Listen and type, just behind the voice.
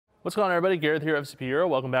What's going on, everybody? Gareth here of Supplier.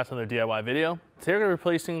 Welcome back to another DIY video. Today we're going to be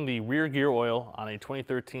replacing the rear gear oil on a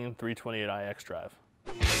 2013 328i xDrive.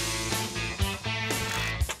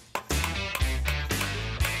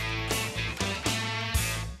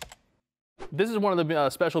 This is one of the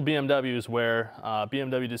special BMWs where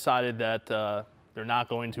BMW decided that they're not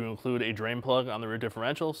going to include a drain plug on the rear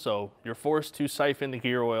differential, so you're forced to siphon the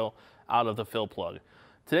gear oil out of the fill plug.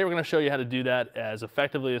 Today we're going to show you how to do that as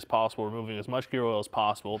effectively as possible, removing as much gear oil as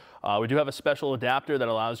possible. We do have a special adapter that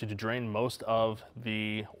allows you to drain most of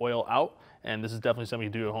the oil out, and this is definitely something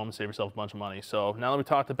you can do at home and save yourself a bunch of money. So now that we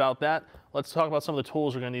talked about that, let's talk about some of the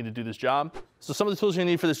tools we're going to need to do this job. So some of the tools you're going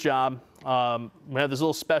to need for this job, we have this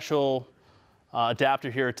little special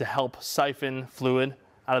adapter here to help siphon fluid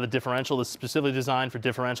out of the differential. This is specifically designed for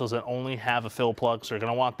differentials that only have a fill plug, so you're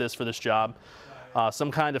going to want this for this job.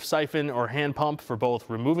 Some kind of siphon or hand pump for both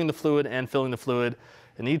removing the fluid and filling the fluid.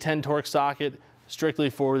 An E10 torque socket strictly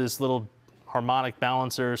for this little harmonic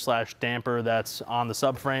balancer slash damper that's on the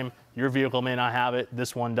subframe. Your vehicle may not have it,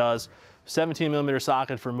 this one does. 17mm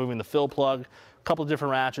socket for removing the fill plug, a couple of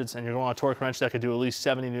different ratchets, and you're going to want a torque wrench that could do at least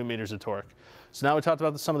 70 Nm of torque. So now we talked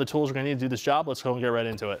about some of the tools we're going to need to do this job. Let's go and get right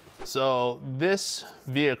into it. So this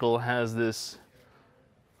vehicle has this,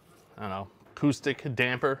 I don't know, acoustic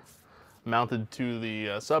damper mounted to the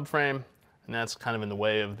subframe, and that's kind of in the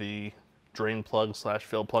way of the drain plug slash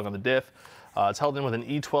fill plug on the diff. It's held in with an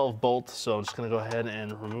E12 bolt, so I'm just going to go ahead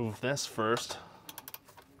and remove this first.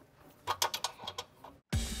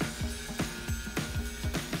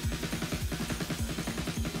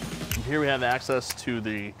 And here we have access to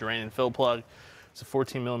the drain and fill plug. It's a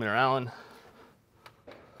 14mm Allen.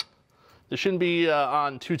 This shouldn't be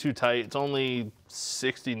on too tight. It's only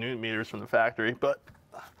 60 Nm from the factory, but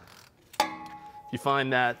you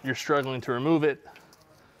find that you're struggling to remove it,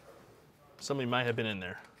 somebody might have been in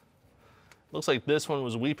there. Looks like this one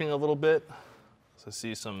was weeping a little bit. So I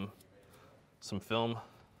see some film.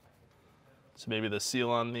 So maybe the seal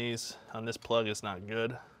on this plug is not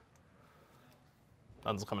good.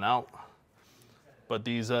 Nothing's coming out. But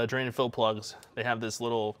these drain and fill plugs, they have this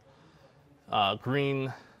little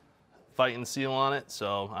green fighting seal on it.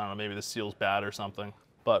 So I don't know, maybe the seal's bad or something.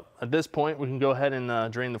 But at this point, we can go ahead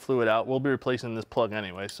and drain the fluid out. We'll be replacing this plug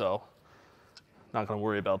anyway, so not gonna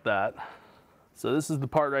worry about that. So this is the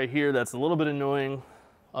part right here that's a little bit annoying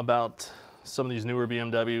about some of these newer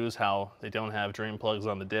BMWs, how they don't have drain plugs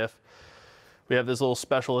on the diff. We have this little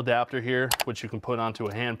special adapter here, which you can put onto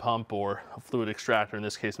a hand pump or a fluid extractor. In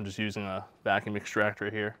this case, I'm just using a vacuum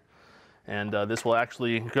extractor here. And this will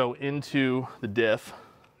actually go into the diff,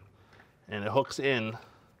 and it hooks in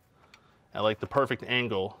at like the perfect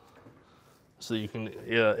angle so you can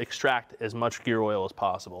extract as much gear oil as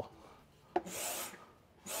possible.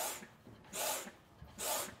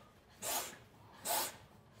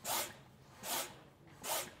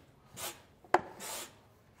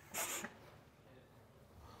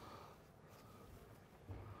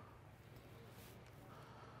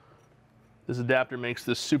 This adapter makes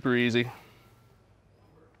this super easy. And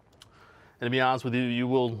to be honest with you, you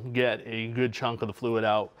will get a good chunk of the fluid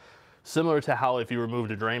out. Similar to how if you removed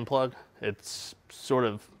a drain plug, it's sort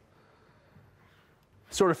of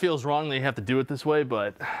feels wrong that you have to do it this way,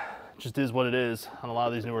 but it just is what it is on a lot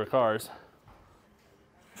of these newer cars.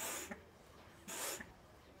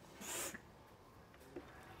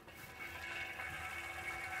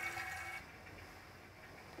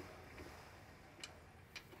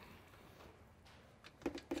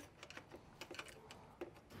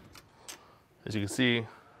 As you can see,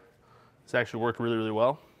 it's actually worked really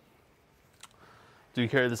well. Do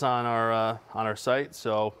carry this on our site,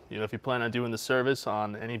 so if you plan on doing the service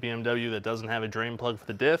on any BMW that doesn't have a drain plug for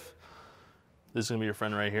the diff, this is gonna be your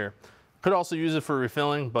friend right here. Could also use it for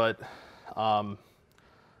refilling, but I don't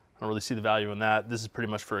really see the value in that. This is pretty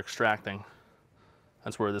much for extracting.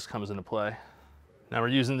 That's where this comes into play. Now we're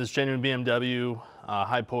using this Genuine BMW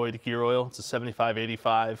Hypoid gear oil. It's a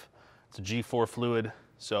 7585. It's a G4 fluid.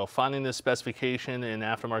 So finding this specification in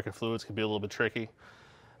aftermarket fluids can be a little bit tricky.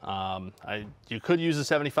 You could use a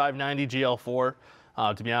 7590 GL4.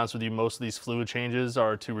 To be honest with you, most of these fluid changes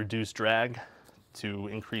are to reduce drag, to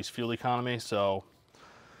increase fuel economy. So,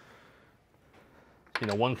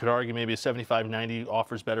 one could argue maybe a 7590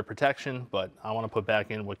 offers better protection, but I want to put back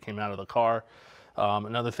in what came out of the car.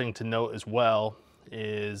 Another thing to note as well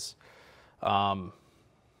is on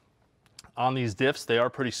these diffs, they are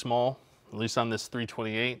pretty small, at least on this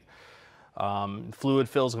 328. Fluid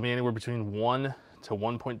fills can be anywhere between 1 to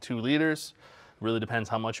 1.2 liters. Really depends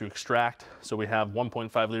how much you extract. So we have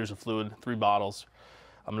 1.5 liters of fluid, 3 bottles.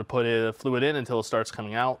 I'm gonna put a fluid in until it starts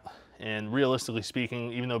coming out, And realistically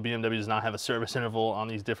speaking, even though BMW does not have a service interval on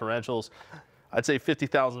these differentials, I'd say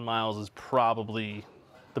 50,000 miles is probably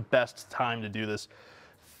the best time to do this.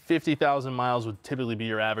 50,000 miles would typically be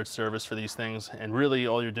your average service for these things, and really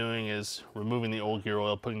all you're doing is removing the old gear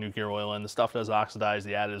oil, putting new gear oil in. The stuff does oxidize,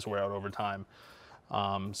 the additives wear out over time.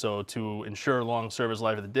 So to ensure long service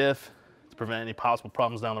life of the diff, to prevent any possible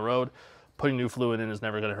problems down the road, putting new fluid in is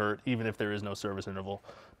never going to hurt, even if there is no service interval.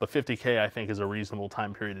 But 50K I think is a reasonable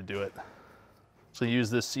time period to do it. So use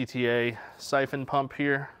this CTA siphon pump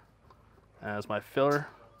here as my filler.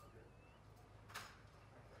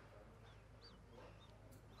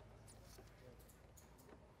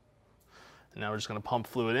 And now we're just going to pump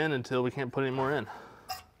fluid in until we can't put any more in.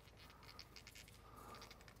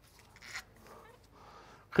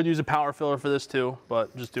 Could use a power filler for this too,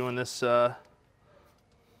 but just doing this kind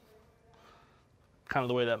of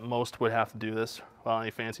the way that most would have to do this without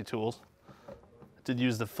any fancy tools. I did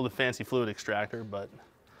use the fancy fluid extractor, but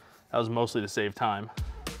that was mostly to save time.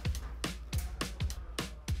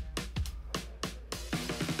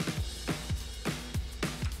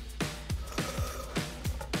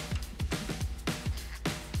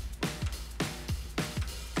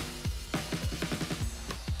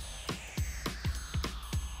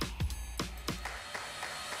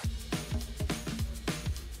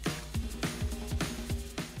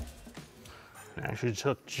 Actually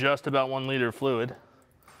took just about 1 liter of fluid.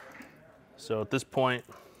 So at this point,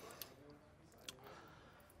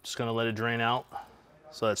 just gonna let it drain out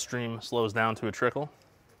so that stream slows down to a trickle.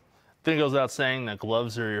 I think it goes without saying that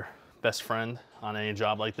gloves are your best friend on any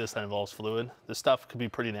job like this that involves fluid. This stuff could be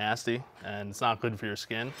pretty nasty and it's not good for your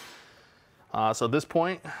skin. So at this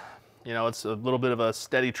point, you know, it's a little bit of a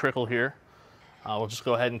steady trickle here. We'll just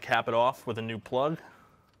go ahead and cap it off with a new plug.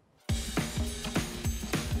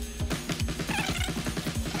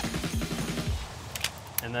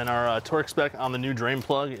 And then our torque spec on the new drain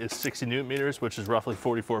plug is 60 Newton meters, which is roughly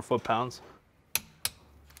 44 foot-pounds.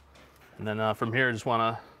 And then from here, I just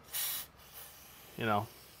want to, you know,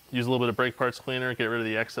 use a little bit of brake parts cleaner, get rid of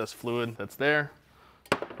the excess fluid that's there.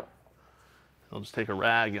 I'll just take a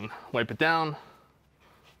rag and wipe it down.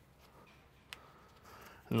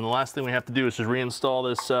 And then the last thing we have to do is just reinstall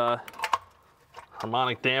this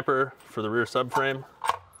harmonic damper for the rear subframe.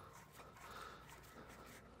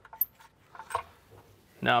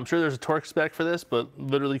 Now, I'm sure there's a torque spec for this, but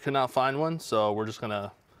literally could not find one, so we're just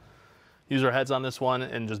gonna use our heads on this one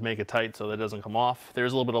and just make it tight so that it doesn't come off.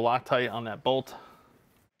 There's a little bit of Loctite on that bolt.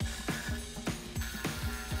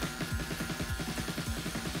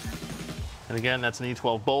 And again, that's an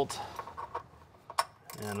E12 bolt.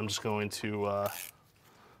 And I'm just going to,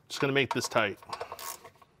 make this tight.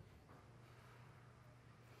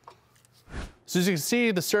 So as you can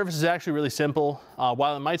see, the surface is actually really simple.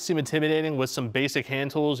 While it might seem intimidating with some basic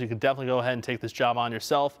hand tools, you can definitely go ahead and take this job on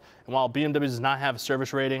yourself. And while BMW does not have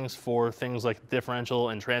service ratings for things like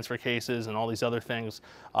differential and transfer cases and all these other things,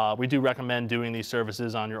 we do recommend doing these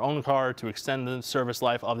services on your own car to extend the service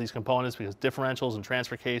life of these components, because differentials and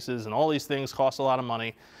transfer cases and all these things cost a lot of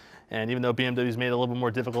money. And even though BMW's made it a little bit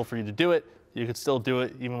more difficult for you to do it, you can still do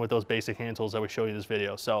it even with those basic hand tools that we show you in this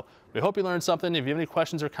video. So we hope you learned something. If you have any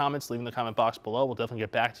questions or comments, leave in the comment box below. We'll definitely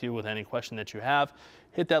get back to you with any question that you have.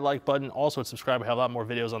 Hit that like button. Also subscribe. We have a lot more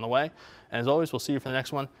videos on the way. And as always, we'll see you for the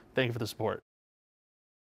next one. Thank you for the support.